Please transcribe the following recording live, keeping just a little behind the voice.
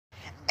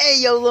Hey,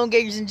 yo, Lone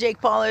Gators and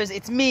Jake Paulers,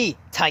 it's me,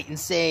 Titan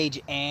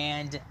Sage,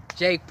 and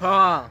Jake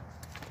Paul.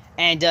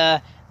 And,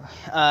 Zyvan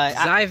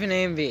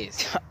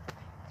AMVs.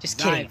 Just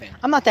kidding.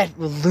 I'm not that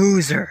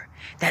loser.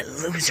 That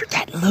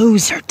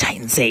loser,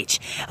 Titan Sage.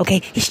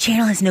 Okay, his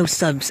channel has no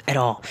subs at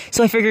all.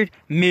 So I figured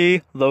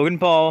me, Logan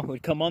Paul,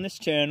 would come on this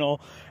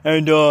channel,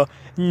 and, guys,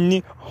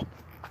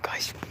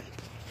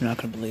 you're not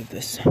gonna believe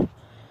this. You're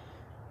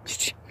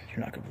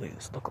not gonna believe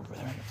this. Look over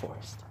there in the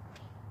forest.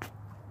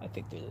 I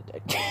think they're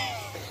the dead.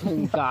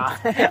 Oh, God.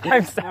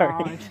 I'm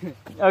sorry.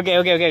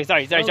 Okay.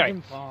 Sorry.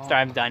 Sorry,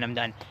 I'm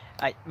done.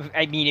 I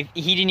mean, if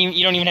he didn't even,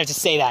 you don't even have to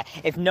say that.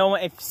 If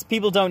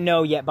people don't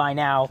know yet by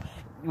now,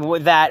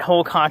 that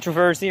whole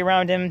controversy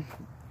around him,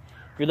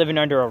 you're living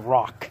under a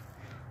rock.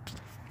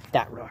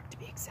 That rock, to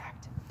be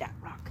exact. That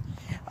rock.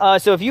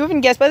 So if you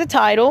haven't guessed by the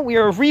title, we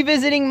are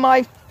revisiting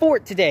my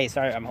fort today.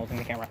 Sorry, I'm holding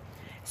the camera.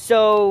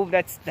 So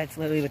that's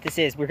literally what this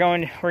is. We're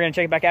gonna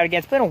check it back out again.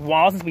 It's been a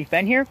while since we've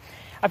been here.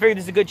 I figured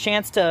this is a good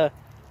chance to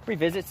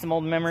revisit some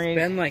old memories.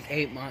 It's been like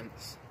 8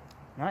 months.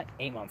 Not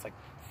 8 months, like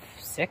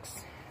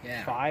 6,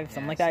 yeah, 5,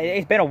 something like that.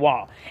 It's been a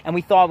while. And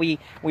we thought we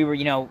were,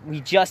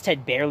 we just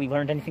had barely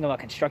learned anything about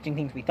constructing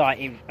things. We thought,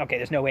 okay,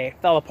 there's no way it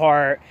fell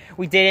apart.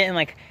 We did it, and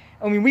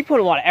we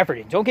put a lot of effort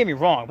in. Don't get me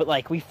wrong, but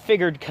we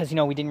figured, because,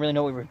 we didn't really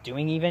know what we were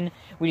doing even.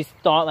 We just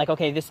thought,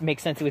 okay, this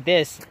makes sense with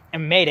this,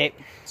 and made it.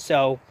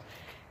 So,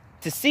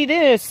 to see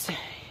this,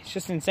 it's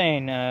just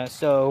insane.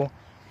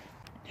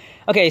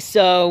 Okay,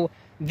 so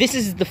this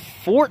is the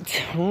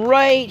fort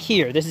right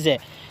here. This is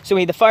it. So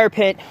we had the fire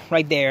pit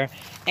right there,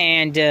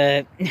 and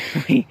yeah.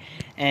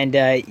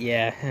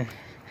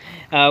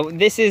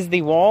 This is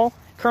the wall.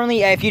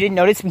 Currently, if you didn't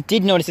notice, we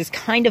did notice this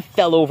kind of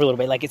fell over a little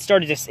bit. Like it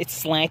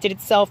slanted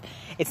itself.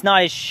 It's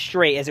not as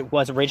straight as it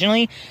was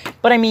originally.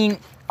 But I mean,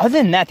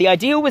 other than that, the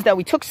idea was that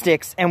we took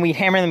sticks and we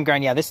hammered them in the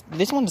ground. Yeah,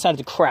 this one decided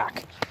to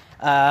crack.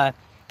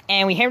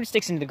 And we hammered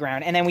sticks into the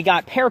ground, and then we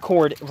got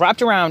paracord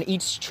wrapped around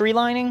each tree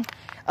lining.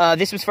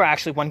 This was for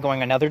actually one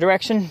going another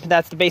direction.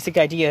 That's the basic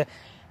idea.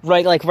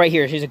 Right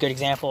here. Here's a good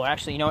example.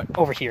 Actually, you know what?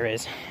 Over here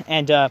is.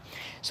 And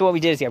so what we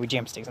did is, we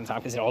jammed sticks on top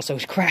because it also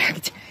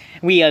cracked.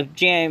 We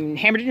hammered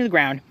it into the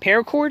ground,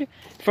 paracord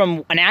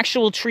from an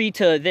actual tree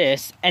to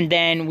this, and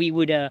then we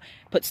would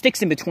put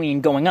sticks in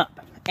between going up.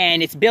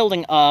 And it's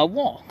building a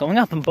wall going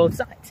up on both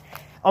sides.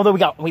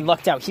 Although we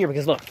lucked out here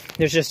because look,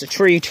 there's just a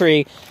tree,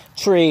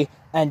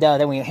 and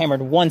then we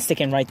hammered one stick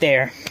in right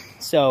there.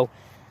 So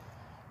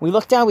we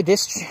looked out with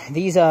this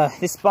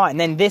spot, and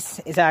then this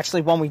is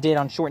actually one we did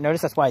on short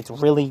notice. That's why it's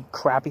really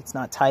crappy. It's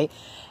not tight.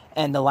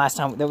 And the last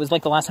time we were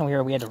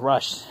here, we had to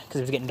rush because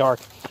it was getting dark.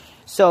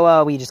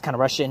 So we just kind of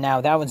rushed it. Now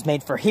that one's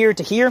made for here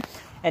to here.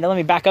 And let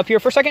me back up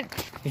here for a second.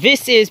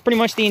 This is pretty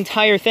much the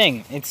entire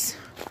thing. This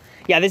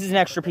is an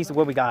extra piece of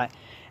wood we got.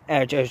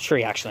 A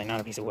tree, actually,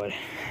 not a piece of wood.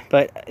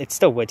 But it's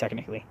still wood,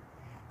 technically.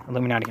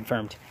 Illuminati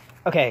confirmed.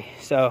 Okay,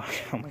 so,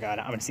 oh my god,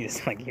 I'm gonna see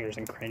this in years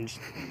and cringe.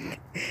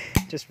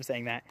 Just for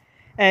saying that.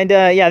 And,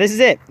 this is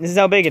it. This is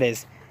how big it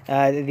is.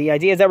 The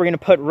idea is that we're gonna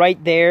put right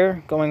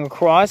there, going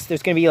across,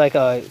 there's gonna be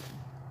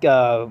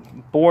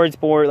board,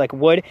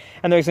 wood,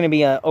 and there's gonna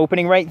be an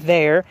opening right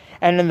there,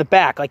 and in the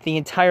back, the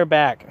entire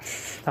back,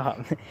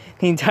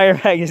 the entire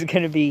back is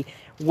gonna be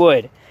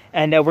wood.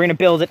 And we're gonna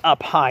build it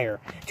up higher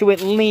to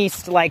at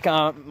least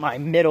my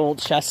middle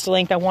chest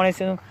length. I wanted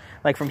to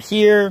from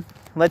here,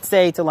 let's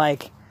say to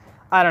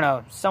I don't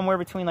know, somewhere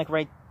between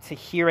right to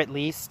here at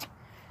least.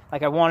 I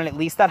wanted at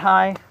least that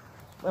high,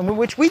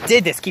 which we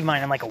did this. Keep in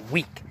mind, in a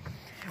week,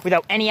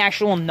 without any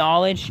actual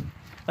knowledge,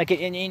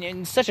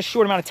 in such a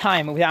short amount of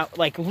time, without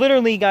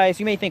literally, guys.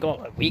 You may think,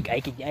 oh, a week,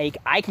 I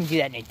can do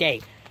that in a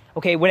day.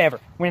 Okay, whatever.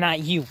 We're not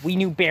you. We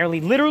knew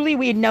barely. Literally,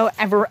 we had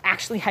ever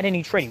actually had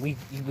any training. We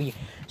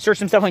searched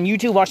some stuff on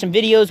YouTube, watched some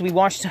videos. We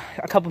watched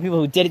a couple people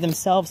who did it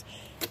themselves.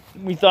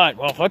 We thought,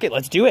 well, fuck it,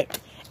 let's do it.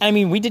 I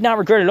mean, we did not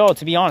regret it at all,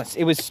 to be honest.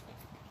 It was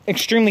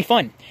extremely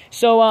fun.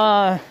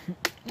 So,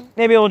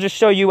 maybe we'll just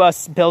show you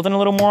us building a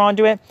little more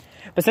onto it.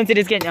 But since it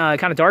is getting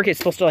kind of dark, it's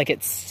supposed to at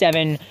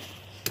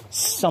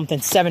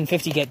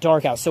 7:50 get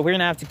dark out. So we're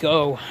gonna have to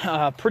go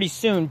pretty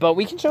soon. But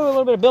we can show a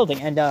little bit of building.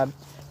 And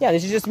yeah,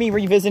 this is just me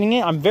revisiting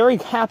it. I'm very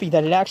happy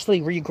that it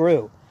actually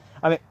regrew.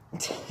 I mean,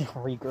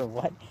 regrew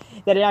what?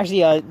 That it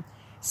actually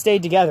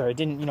stayed together. It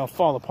didn't,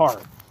 fall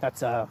apart.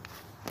 That's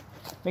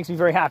makes me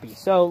very happy.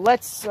 So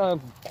let's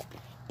build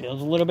a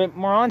little bit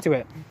more onto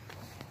it.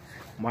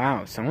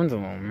 Wow, someone's a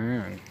little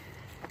man.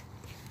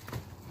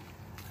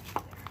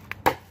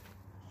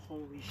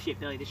 Holy shit,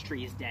 Billy, this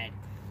tree is dead.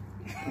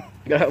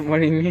 What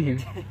do you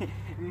mean?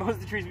 Most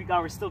of the trees we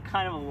got were still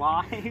kind of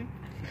alive.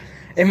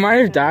 It might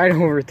have died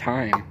over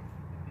time.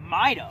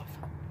 Might have.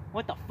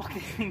 What the fuck?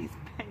 This thing has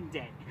been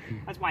dead.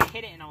 That's why I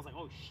hit it and I was like,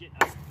 oh shit,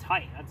 that's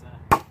tight. That's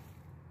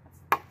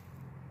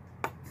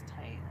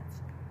tight.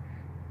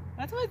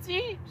 That's what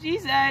she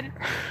said.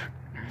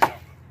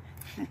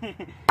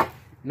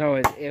 No,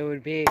 it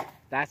would be,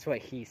 that's what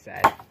he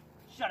said.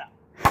 Shut up.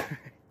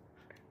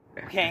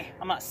 Okay,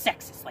 I'm not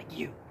sexist like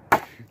you.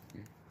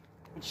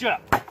 And shut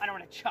up. I don't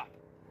want to chop.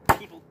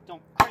 People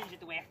don't cringe at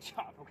the way I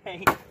chop,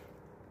 okay? You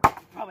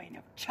probably probably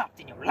never chopped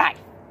in your life.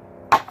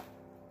 Oh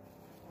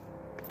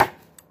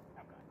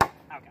god.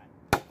 Oh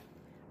god.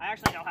 I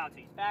actually know how to.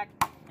 He's back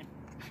and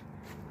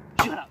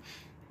shut up.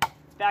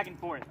 It's back and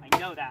forth. I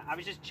know that. I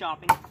was just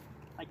chopping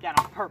like that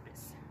on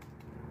purpose.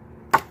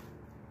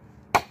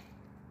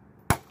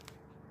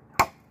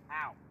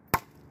 Ow.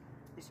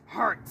 This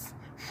hurts.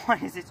 Why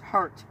does this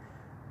hurt?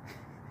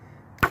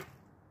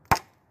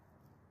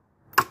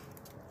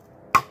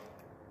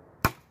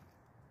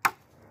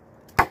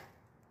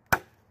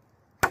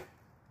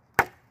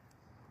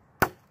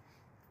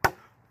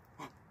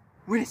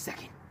 Wait a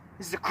second.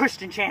 This is a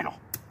Christian channel.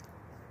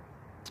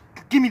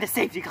 Give me the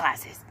safety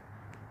glasses.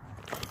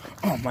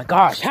 Oh my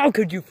gosh, how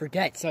could you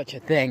forget such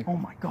a thing? Oh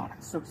my god,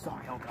 I'm so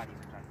sorry. Oh god,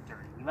 these are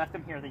dirty. We left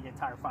them here the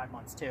entire 5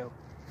 months too.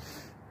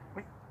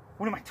 Wait,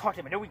 what am I talking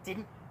about? No, we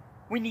didn't.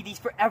 We need these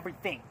for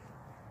everything.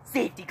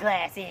 Safety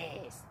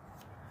glasses.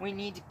 We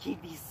need to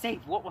keep these safe.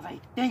 What was I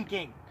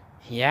thinking?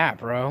 Yeah,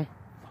 bro.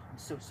 I'm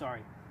so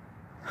sorry.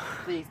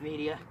 Please,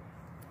 media.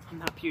 I'm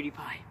not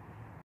PewDiePie.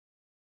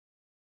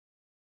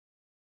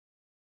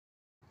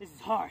 This is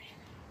hard.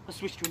 Let's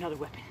switch to another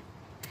weapon.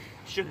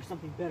 I'm sure there's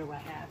something better I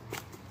have.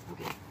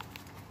 Okay.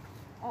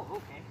 Oh,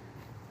 okay.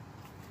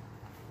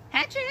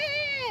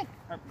 Hatchet!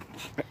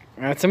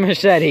 That's a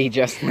machete,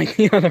 just like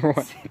the other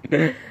one.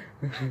 Okay.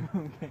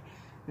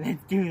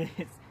 Let's do this.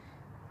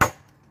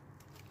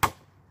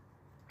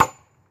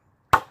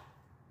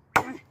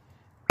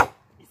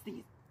 This thing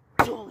is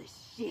dull as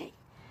shit.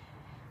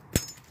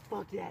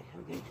 Fuck that.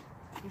 Okay.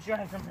 I'm sure I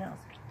have something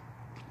else.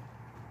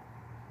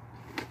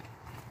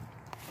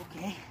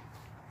 Okay.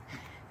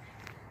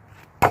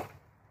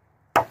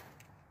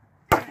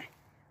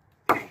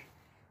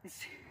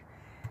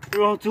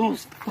 They're all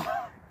tools.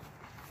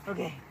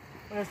 Okay.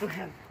 What else do we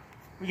have?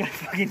 We got a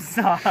fucking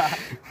saw.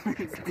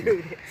 Let's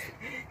do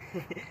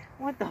this.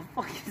 What the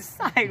fuck is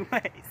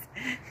sideways?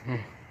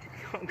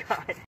 Oh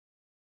god.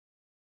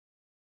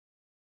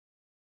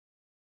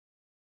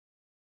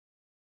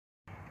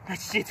 That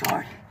shit's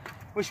hard.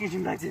 Wish we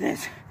came back to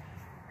this.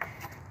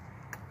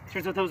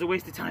 Turns out that was a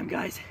waste of time,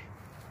 guys.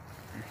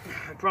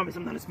 I promise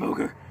I'm not a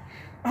smoker.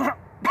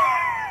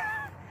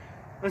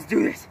 Let's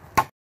do this.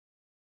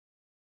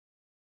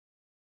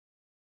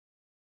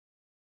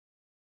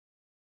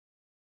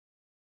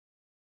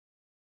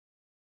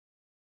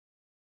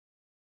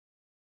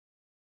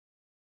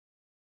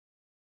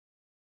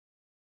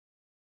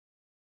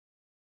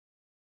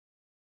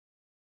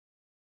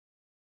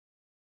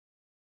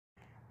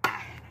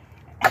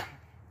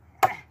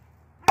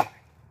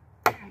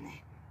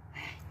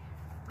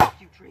 Fuck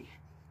you, tree.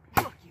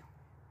 Fuck you.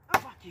 Oh,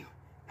 fuck you.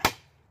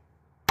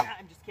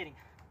 I'm just kidding.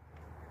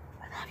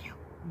 I love you.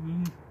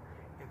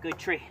 You're a good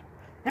tree.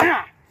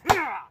 Bad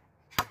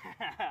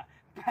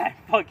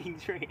fucking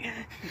tree.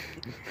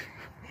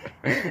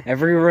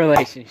 Every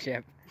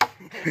relationship.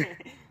 Oh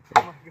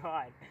my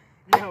god.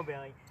 No,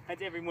 Billy.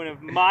 That's every one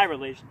of my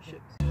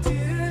relationships.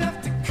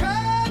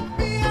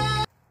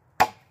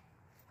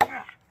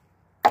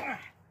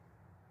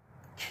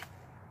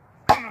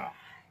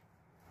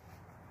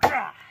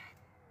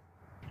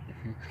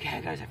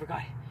 Okay, guys, I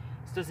forgot.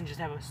 This doesn't just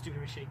have a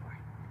stupid machete part.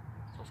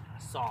 It's also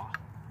got a saw.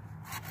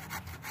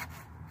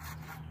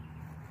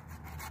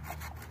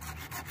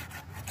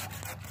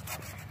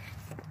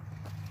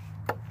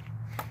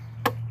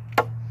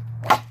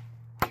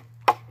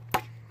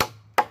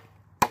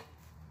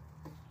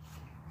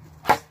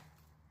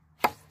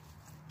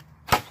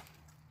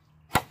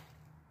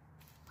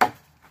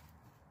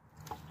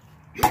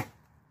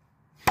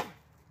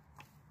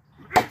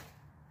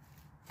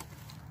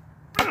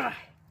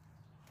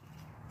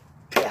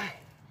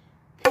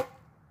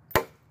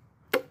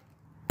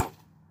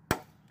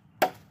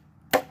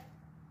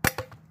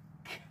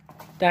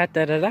 Da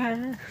da da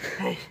da.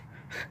 Hey.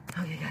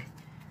 Okay,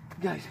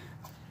 guys.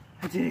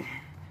 I did it.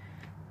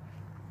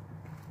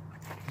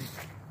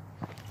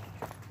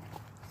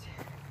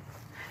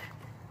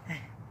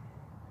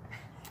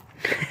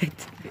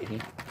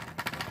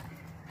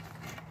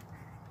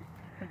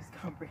 I'm just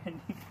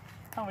comprehending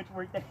how much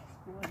work that is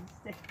for one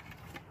stick.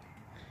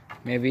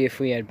 Maybe if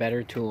we had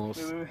better tools.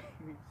 Wait.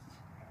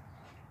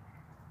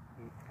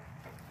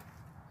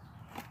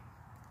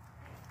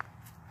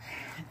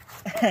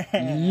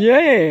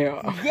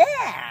 Yeah!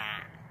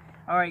 Yeah!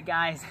 Alright,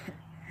 guys.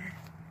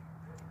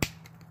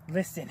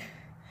 Listen,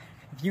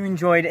 if you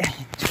enjoyed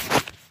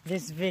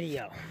this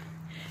video.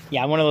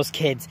 Yeah, I'm one of those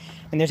kids.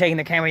 When they're taking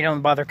the camera, you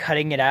don't bother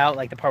cutting it out.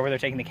 Like the part where they're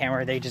taking the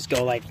camera, they just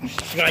go like,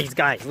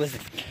 guys,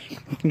 listen.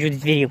 Enjoy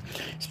this video.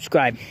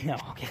 Subscribe. No,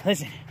 okay,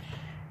 listen.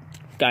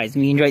 Guys,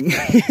 we enjoyed.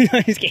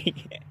 I'm just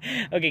kidding.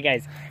 Okay,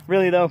 guys.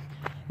 Really, though,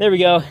 there we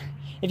go.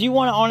 If you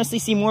want to honestly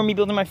see more of me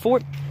building my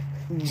fort,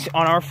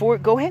 on our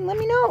fort, go ahead and let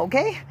me know,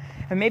 okay?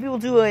 And maybe we'll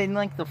do it in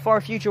like the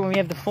far future when we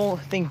have the full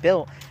thing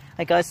built,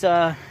 like us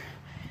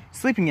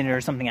sleeping in it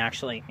or something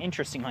actually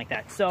interesting like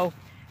that. So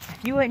if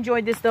you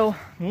enjoyed this though,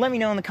 let me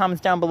know in the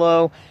comments down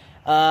below.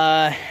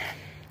 I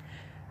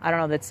don't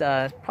know, that's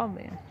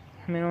probably,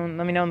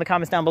 let me know in the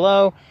comments down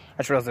below. I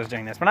just realized I was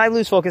doing this. When I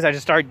lose focus, I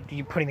just start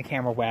putting the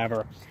camera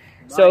wherever.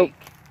 So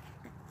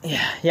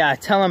Yeah,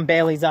 tell him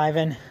Bailey's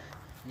Ivan.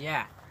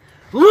 Yeah.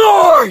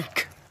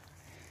 Like!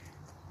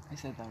 I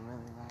said that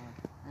really loud.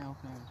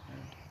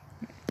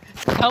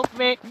 Help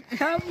me.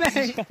 Help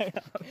me.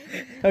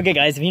 Okay,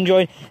 guys, if you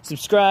enjoyed,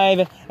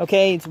 subscribe.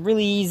 Okay, it's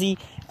really easy.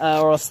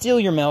 Or I'll steal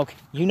your milk.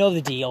 You know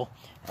the deal.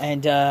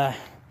 And, give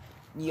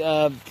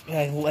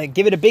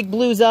it a big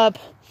blues up.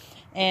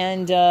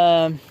 And,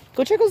 go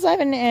check out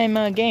Ivan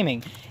M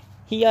Gaming.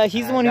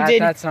 He's the one who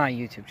did... That's not a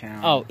YouTube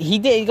channel. Oh, he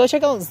did. Go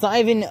check out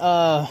Ivan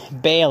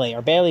Bailey,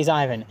 or Bailey's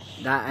Ivan.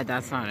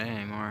 That's not it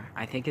anymore.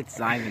 I think it's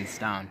Ivan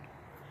Stone.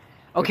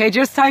 Okay,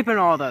 just type in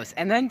all those,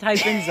 and then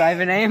type in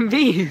Ivan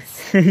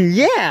AMVs.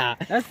 Yeah!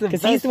 That's the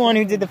because he's the one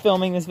who did the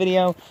filming this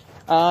video.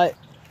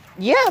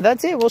 Yeah,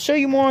 that's it. We'll show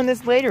you more on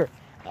this later.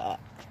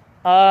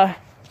 Bye.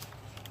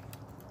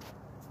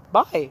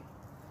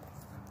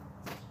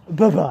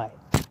 Bye-bye.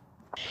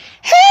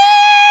 Hey!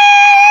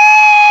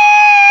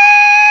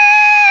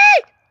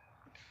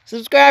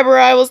 Subscriber,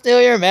 I will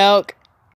steal your milk.